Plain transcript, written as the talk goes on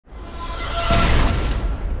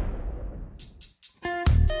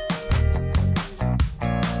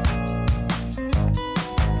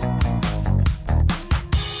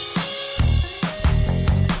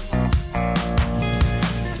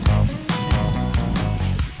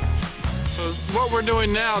what we're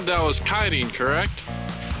doing now, though, is kiting, correct?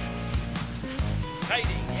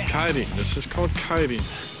 Kiting, yeah. Kiting. This is called kiting.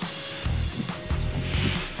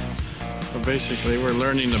 So basically, we're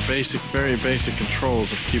learning the very basic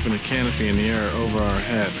controls of keeping the canopy in the air over our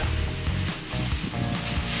head.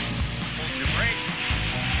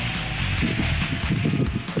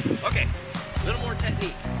 Okay, a little more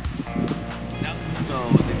technique. Now, so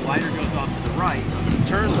the glider goes off to the right, I'm going to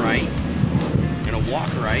turn right, I'm going to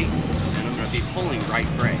walk right, and I'm going to be pulling right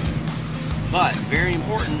brake. But, very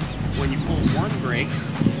important, when you pull one brake,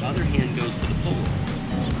 the other hand goes to the puller.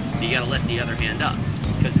 So you got to let the other hand up.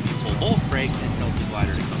 Because if you pull both brakes, it tells the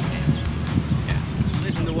glider to come down. Yeah.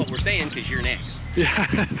 Listen to what we're saying, because you're next. Yeah.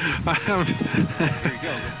 Here we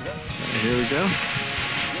go. Here we go.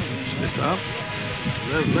 It's up.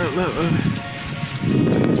 Look.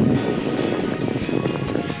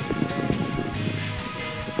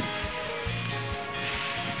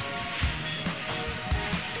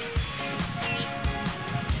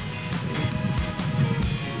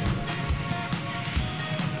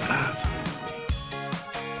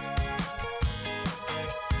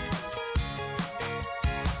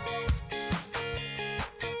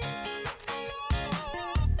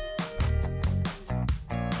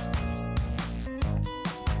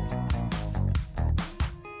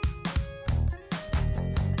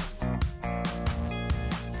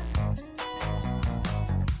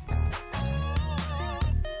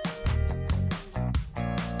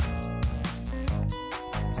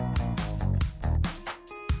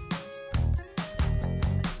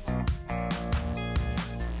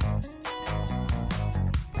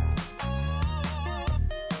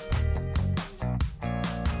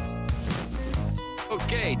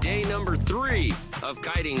 Okay, day number 3 of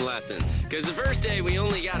kiting lessons. Because the first day we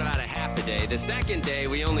only got about a half a day. The second day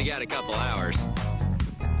we only got a couple hours.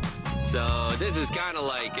 So this is kind of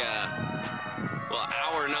like, well,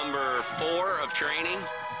 hour number 4 of training.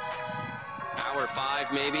 Hour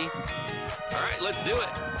 5 maybe. All right, let's do it.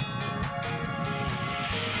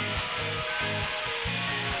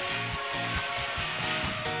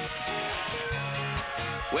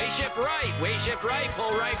 Weight shift right,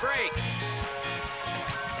 pull right brake.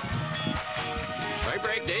 Right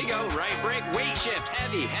brake, there you go, right brake, weight shift,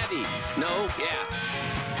 heavy. No, yeah.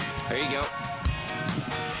 There you go.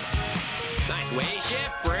 Nice, weight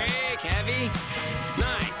shift, brake, heavy.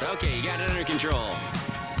 Nice, okay, you got it under control.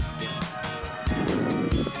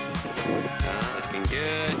 Looking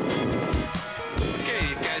good. Okay,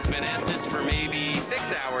 these guys have been at this for maybe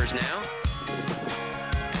 6 hours now.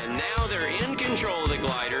 And now they're in control of the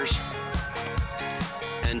gliders.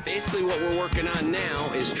 And basically what we're working on now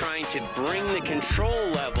is trying to bring the control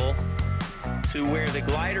level to where the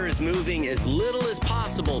glider is moving as little as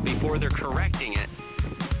possible before they're correcting it.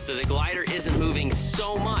 So the glider isn't moving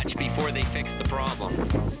so much before they fix the problem.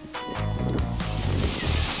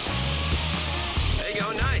 There you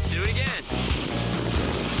go, nice, do it again.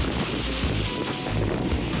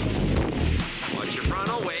 Watch your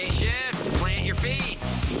frontal, weight shift, plant your feet.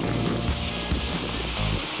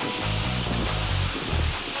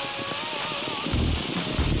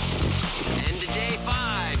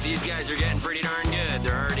 These guys are getting pretty darn good.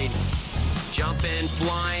 They're already jumping,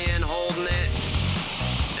 flying, holding it.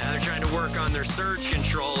 Now they're trying to work on their surge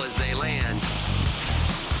control as they land.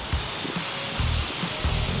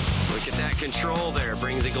 Look at that control there.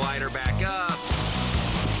 Brings the glider back up.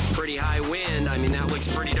 Pretty high wind. I mean, that looks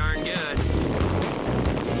pretty darn good.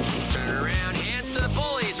 Turn it around. Hands to the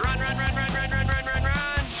pulleys. Run. Go.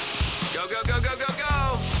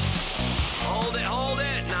 Hold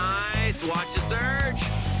it. Nice. Watch the surge.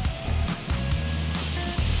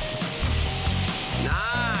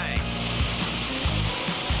 Nice.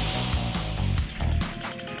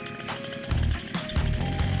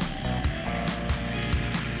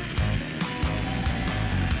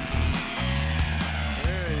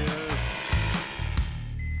 There he is.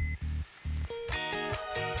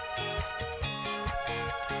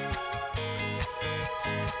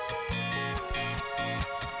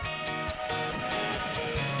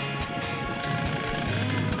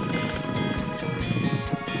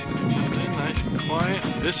 Quiet.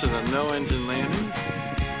 This is a no-engine landing.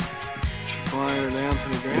 Fly her down to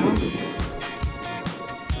the ground.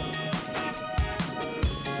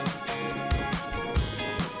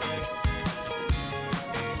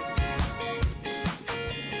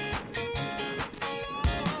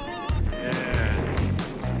 Yeah.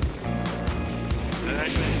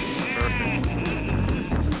 Perfect.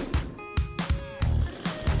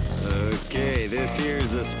 Okay, this here's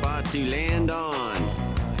the spot to land on.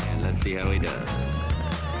 And let's see how he does.